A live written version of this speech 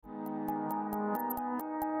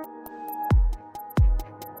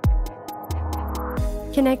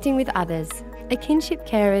Connecting with Others, a Kinship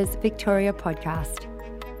Carers Victoria podcast.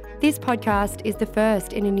 This podcast is the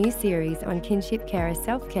first in a new series on kinship carer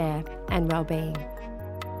self-care and wellbeing.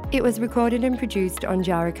 It was recorded and produced on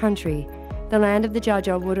Jara country, the land of the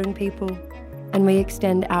Dja Wurrung people, and we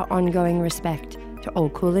extend our ongoing respect to all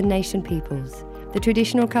Kulin Nation peoples, the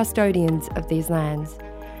traditional custodians of these lands,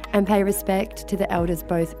 and pay respect to the elders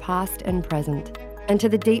both past and present, and to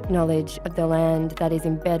the deep knowledge of the land that is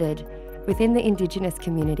embedded within the Indigenous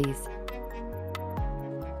communities.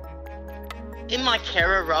 In my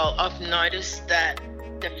carer role, I've noticed that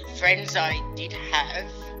the friends I did have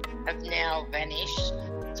now vanished.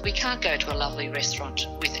 So we can't go to a lovely restaurant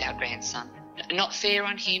with our grandson. Not fair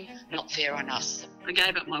on him, not fair on us. I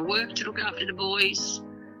gave up my work to look after the boys,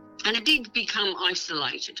 and it did become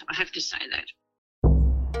isolated, I have to say that.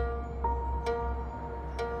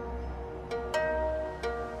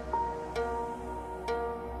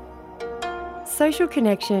 Social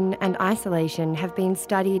connection and isolation have been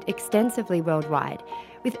studied extensively worldwide,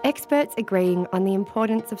 with experts agreeing on the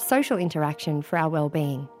importance of social interaction for our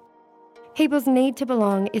well-being. People's need to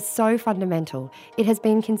belong is so fundamental, it has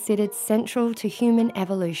been considered central to human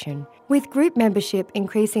evolution, with group membership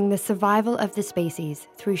increasing the survival of the species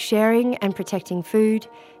through sharing and protecting food,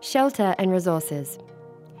 shelter and resources.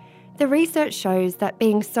 The research shows that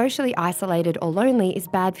being socially isolated or lonely is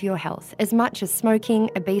bad for your health, as much as smoking,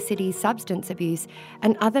 obesity, substance abuse,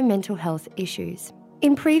 and other mental health issues.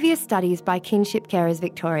 In previous studies by Kinship Carers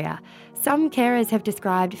Victoria, some carers have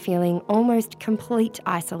described feeling almost complete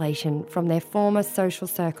isolation from their former social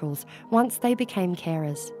circles once they became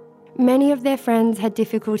carers. Many of their friends had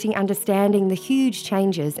difficulty understanding the huge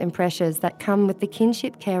changes and pressures that come with the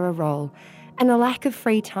kinship carer role and the lack of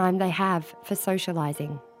free time they have for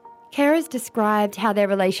socialising. Carers described how their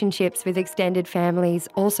relationships with extended families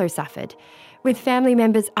also suffered, with family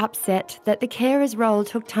members upset that the carer's role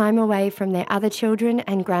took time away from their other children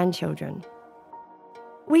and grandchildren.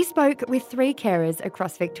 We spoke with 3 carers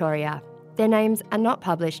across Victoria. Their names are not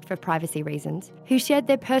published for privacy reasons, who shared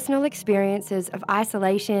their personal experiences of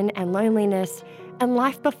isolation and loneliness and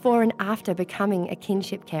life before and after becoming a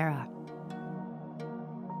kinship carer.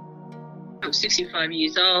 I'm 65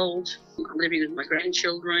 years old. I'm living with my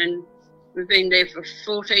grandchildren. We've been there for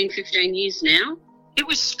 14, 15 years now. It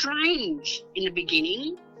was strange in the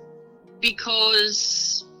beginning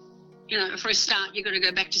because, for a start, you've got to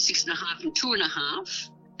go back to 6.5 and 2.5,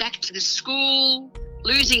 back to the school,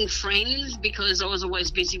 losing friends because I was always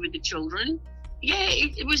busy with the children. Yeah,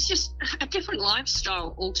 it was just a different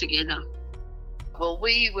lifestyle altogether. Well,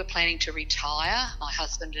 we were planning to retire, my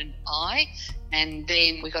husband and I, and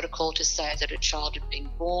then we got a call to say that a child had been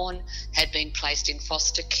born, had been placed in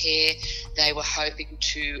foster care. They were hoping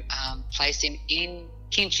to place him in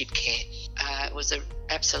kinship care. It was an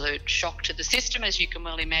absolute shock to the system, as you can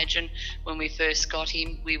well imagine. When we first got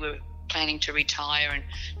him, we were planning to retire and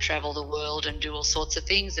travel the world and do all sorts of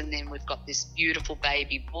things, and then we've got this beautiful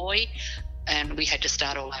baby boy, and we had to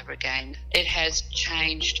start all over again. It has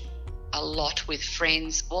changed a lot with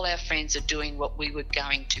friends. All our friends are doing what we were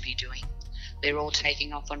going to be doing. They're all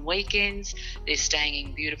taking off on weekends. They're staying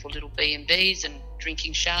in beautiful little B&Bs and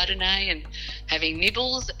drinking Chardonnay and having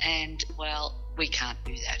nibbles, and, well, we can't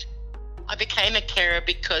do that. I became a carer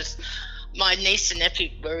because my niece and nephew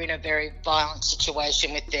were in a very violent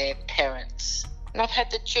situation with their parents. And I've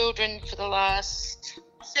had the children for the last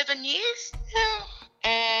 7 years now.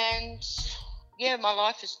 And, yeah, my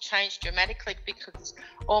life has changed dramatically because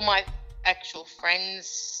all my actual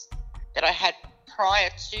friends that I had prior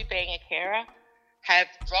to being a carer have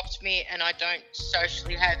dropped me, and I don't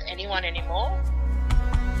socially have anyone anymore.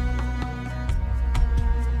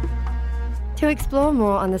 To explore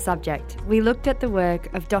more on the subject, we looked at the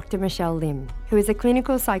work of Dr. Michelle Lim, who is a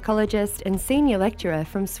clinical psychologist and senior lecturer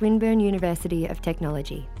from Swinburne University of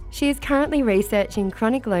Technology. She is currently researching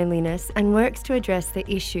chronic loneliness and works to address the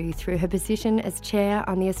issue through her position as chair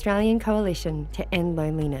on the Australian Coalition to End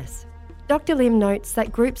Loneliness. Dr. Lim notes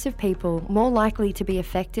that groups of people more likely to be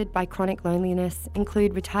affected by chronic loneliness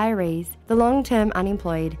include retirees, the long-term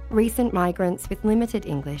unemployed, recent migrants with limited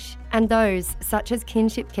English, and those, such as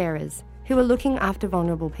kinship carers, who are looking after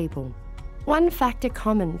vulnerable people. One factor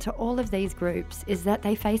common to all of these groups is that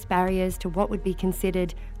they face barriers to what would be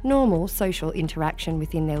considered normal social interaction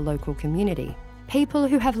within their local community. People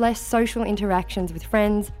who have less social interactions with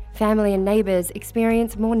friends, family and neighbours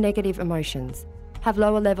experience more negative emotions, have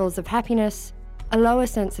lower levels of happiness, a lower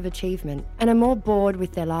sense of achievement, and are more bored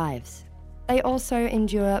with their lives. They also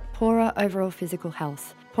endure poorer overall physical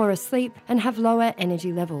health, poorer sleep, and have lower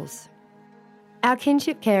energy levels. Our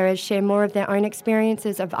kinship carers share more of their own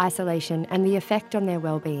experiences of isolation and the effect on their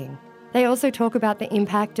well-being. They also talk about the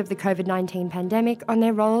impact of the COVID-19 pandemic on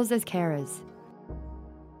their roles as carers.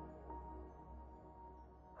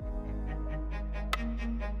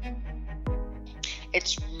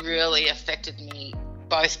 It's really affected me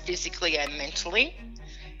both physically and mentally.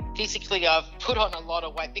 Physically, I've put on a lot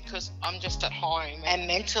of weight because I'm just at home, and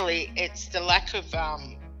mentally, it's the lack of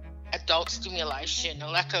adult stimulation, a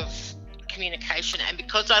lack of communication, and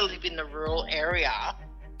because I live in the rural area,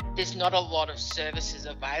 there's not a lot of services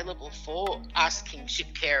available for us kinship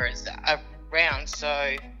carers around,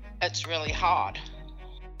 so it's really hard.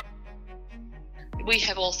 We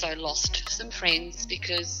have also lost some friends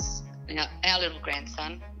because our little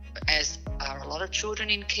grandson, as are a lot of children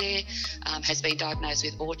in care, has been diagnosed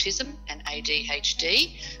with autism and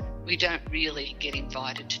ADHD. We don't really get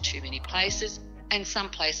invited to too many places, and some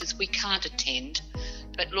places we can't attend.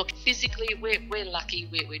 But look, physically, we're lucky.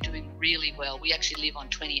 We're doing really well. We actually live on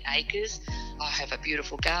 20 acres. I have a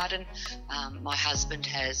beautiful garden. My husband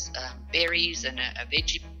has berries and a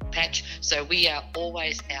veggie patch. So we are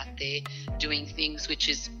always out there doing things, which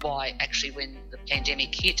is why actually when the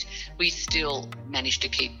pandemic hit, we still managed to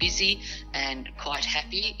keep busy and quite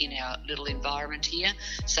happy in our little environment here.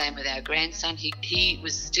 Same with our grandson. He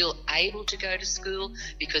was still able to go to school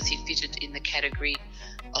because he fitted in the category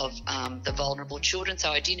of the vulnerable children, so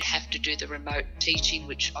I didn't have to do the remote teaching,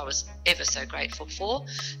 which I was ever so grateful for.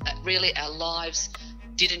 Really, our lives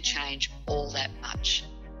didn't change all that much.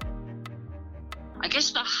 I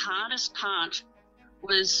guess the hardest part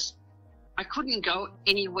was I couldn't go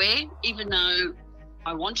anywhere, even though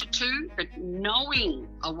I wanted to, but knowing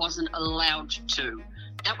I wasn't allowed to.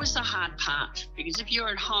 That was the hard part, because if you're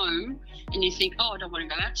at home and you think, oh, I don't want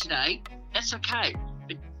to go out today, that's okay.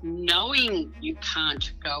 But knowing you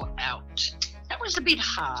can't go out, that was a bit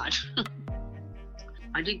hard.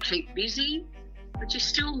 I did keep busy, but you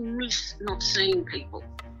still miss not seeing people.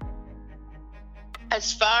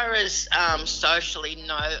 As far as socially,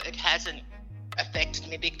 no, it hasn't affected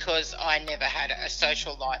me because I never had a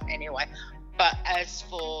social life anyway. But as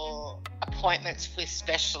for appointments with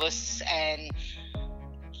specialists and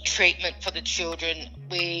treatment for the children,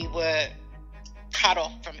 we were cut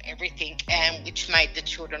off from everything, and which made the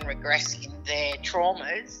children regress in their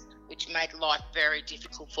traumas, which made life very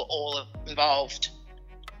difficult for all involved.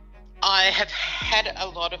 I have had a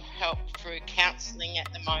lot of help through counselling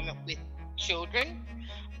at the moment with children,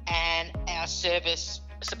 and our service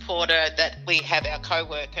supporter that we have, our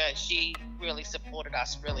co-worker, she really supported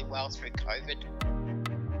us really well through COVID.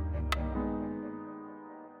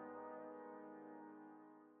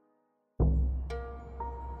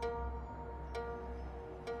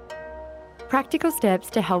 Practical steps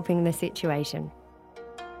to helping the situation.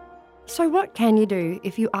 So what can you do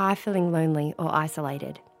if you are feeling lonely or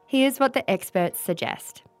isolated? Here's what the experts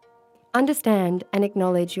suggest. Understand and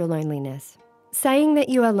acknowledge your loneliness. Saying that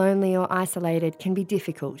you are lonely or isolated can be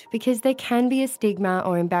difficult because there can be a stigma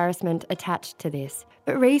or embarrassment attached to this.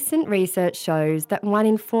 But recent research shows that 1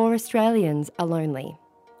 in 4 Australians are lonely.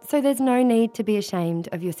 So there's no need to be ashamed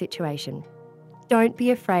of your situation. Don't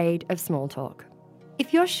be afraid of small talk.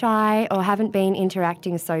 If you're shy or haven't been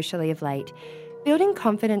interacting socially of late, building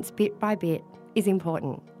confidence bit by bit is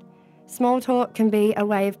important. Small talk can be a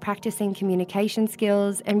way of practicing communication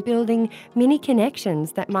skills and building mini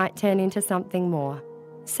connections that might turn into something more.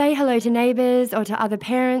 Say hello to neighbours or to other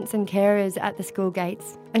parents and carers at the school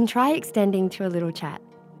gates and try extending to a little chat.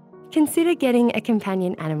 Consider getting a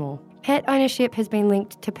companion animal. Pet ownership has been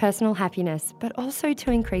linked to personal happiness, but also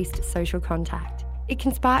to increased social contact. It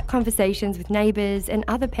can spark conversations with neighbours and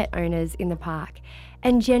other pet owners in the park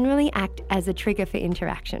and generally act as a trigger for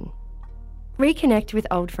interaction. Reconnect with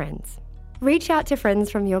old friends. Reach out to friends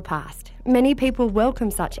from your past. Many people welcome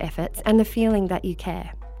such efforts and the feeling that you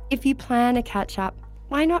care. If you plan a catch-up,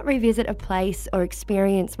 why not revisit a place or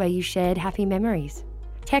experience where you shared happy memories?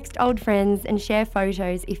 Text old friends and share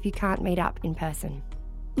photos if you can't meet up in person.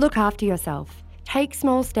 Look after yourself. Take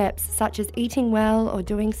small steps such as eating well or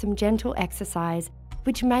doing some gentle exercise,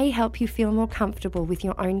 which may help you feel more comfortable with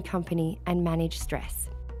your own company and manage stress.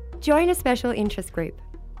 Join a special interest group.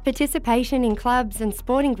 Participation in clubs and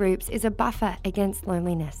sporting groups is a buffer against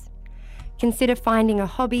loneliness. Consider finding a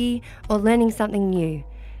hobby or learning something new,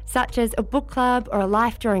 such as a book club or a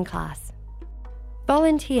life drawing class.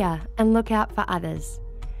 Volunteer and look out for others.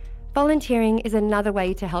 Volunteering is another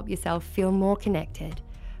way to help yourself feel more connected.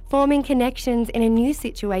 Forming connections in a new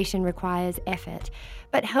situation requires effort,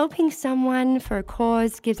 but helping someone for a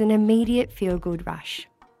cause gives an immediate feel-good rush.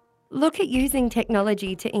 Look at using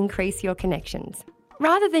technology to increase your connections.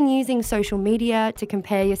 Rather than using social media to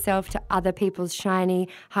compare yourself to other people's shiny,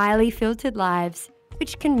 highly filtered lives,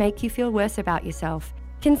 which can make you feel worse about yourself,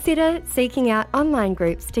 Consider seeking out online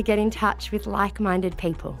groups to get in touch with like-minded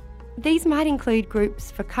people. These might include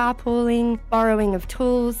groups for carpooling, borrowing of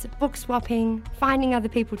tools, book swapping, finding other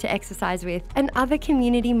people to exercise with, and other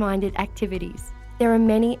community-minded activities. There are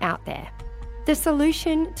many out there. The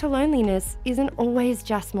solution to loneliness isn't always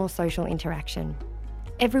just more social interaction.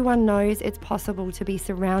 Everyone knows it's possible to be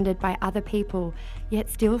surrounded by other people, yet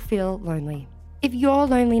still feel lonely. If your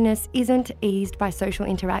loneliness isn't eased by social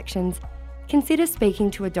interactions, consider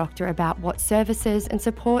speaking to a doctor about what services and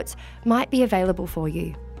supports might be available for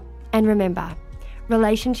you. And remember,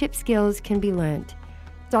 relationship skills can be learnt.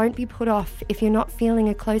 Don't be put off if you're not feeling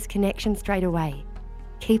a close connection straight away.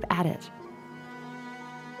 Keep at it.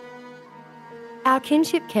 Our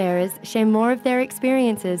kinship carers share more of their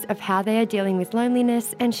experiences of how they are dealing with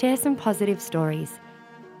loneliness and share some positive stories.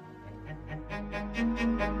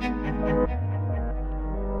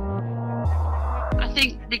 I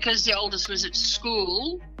think because the oldest was at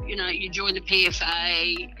school, you join the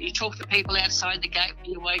PFA, you talk to people outside the gate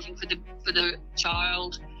when you're waiting for the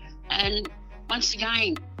child, and once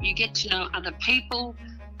again, you get to know other people.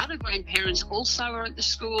 Other grandparents also are at the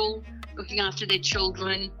school looking after their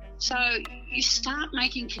children. So you start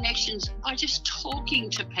making connections by just talking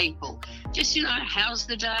to people. Just, how's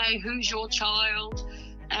the day? Who's your child?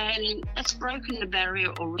 And that's broken the barrier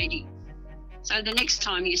already. So the next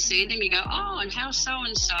time you see them, you go, oh, and how's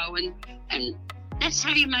so-and-so? And that's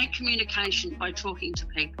how you make communication, by talking to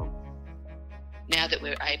people. Now that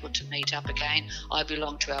we're able to meet up again, I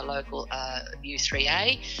belong to our local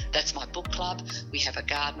U3A. That's my book club. We have a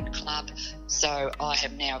garden club. So I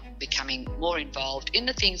am now becoming more involved in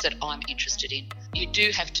the things that I'm interested in. You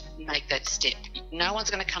do have to make that step. No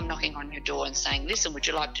one's going to come knocking on your door and saying, listen, would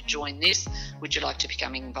you like to join this? Would you like to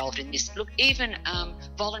become involved in this? Look, even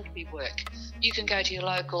voluntary work. You can go to your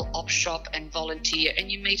local op shop and volunteer,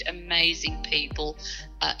 and you meet amazing people.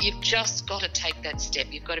 You've just got to take that step.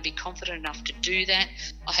 You've got to be confident enough to do that.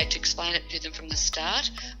 I had to explain it to them from the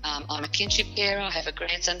start. I'm a kinship carer. I have a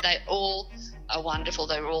grandson. They all are wonderful.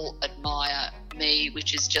 They all admire me,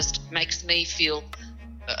 which is just makes me feel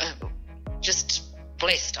just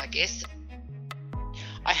blessed, I guess.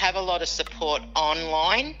 I have a lot of support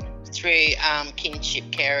online through Kinship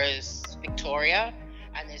Carers Victoria,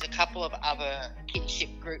 and there's a couple of other kinship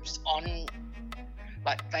groups on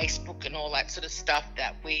like Facebook and all that sort of stuff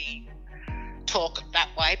that we talk that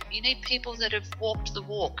way. You need people that have walked the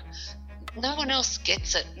walk. No one else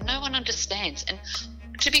gets it. No one understands. And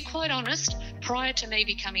to be quite honest, prior to me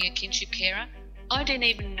becoming a kinship carer, I didn't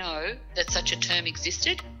even know that such a term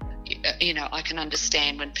existed. I can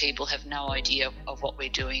understand when people have no idea of what we're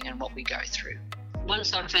doing and what we go through.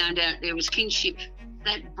 Once I found out there was kinship,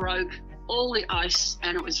 that broke all the ice,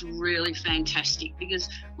 and it was really fantastic because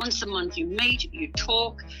once a month you meet, you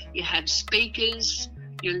talk, you have speakers,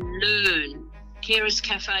 you learn. Carers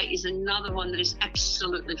Cafe is another one that is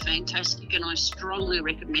absolutely fantastic, and I strongly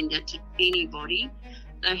recommend it to anybody.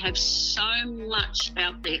 They have so much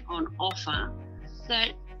out there on offer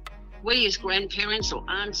that we as grandparents or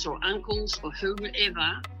aunts or uncles or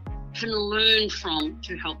whoever can learn from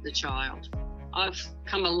to help the child. I've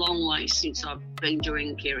come a long way since I've been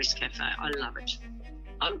doing Carers Cafe. I love it.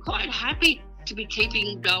 I'm quite happy to be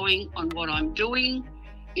keeping going on what I'm doing.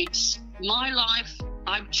 It's my life.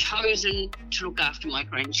 I've chosen to look after my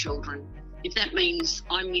grandchildren. If that means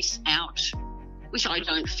I miss out, which I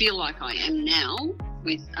don't feel like I am now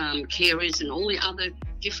with carers and all the other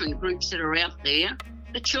different groups that are out there,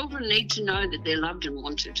 the children need to know that they're loved and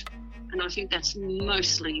wanted. And I think that's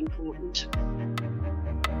mostly important.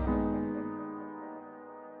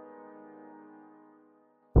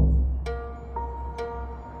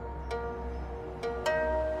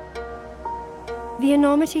 The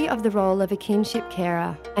enormity of the role of a kinship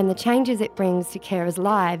carer and the changes it brings to carers'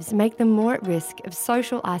 lives make them more at risk of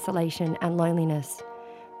social isolation and loneliness.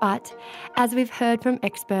 But, as we've heard from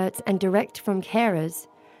experts and direct from carers,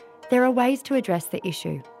 there are ways to address the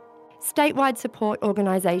issue. Statewide support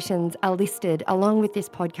organisations are listed along with this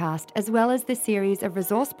podcast, as well as the series of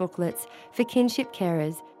resource booklets for kinship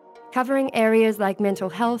carers, covering areas like mental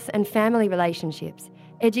health and family relationships,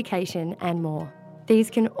 education and more. These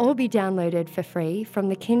can all be downloaded for free from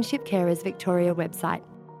the Kinship Carers Victoria website.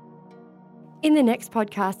 In the next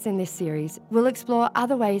podcasts in this series, we'll explore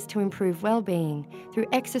other ways to improve wellbeing through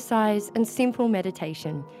exercise and simple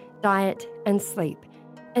meditation, diet and sleep,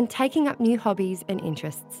 and taking up new hobbies and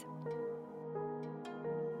interests.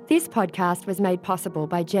 This podcast was made possible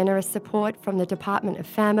by generous support from the Department of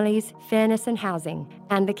Families, Fairness and Housing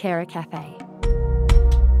and the Carer Cafe.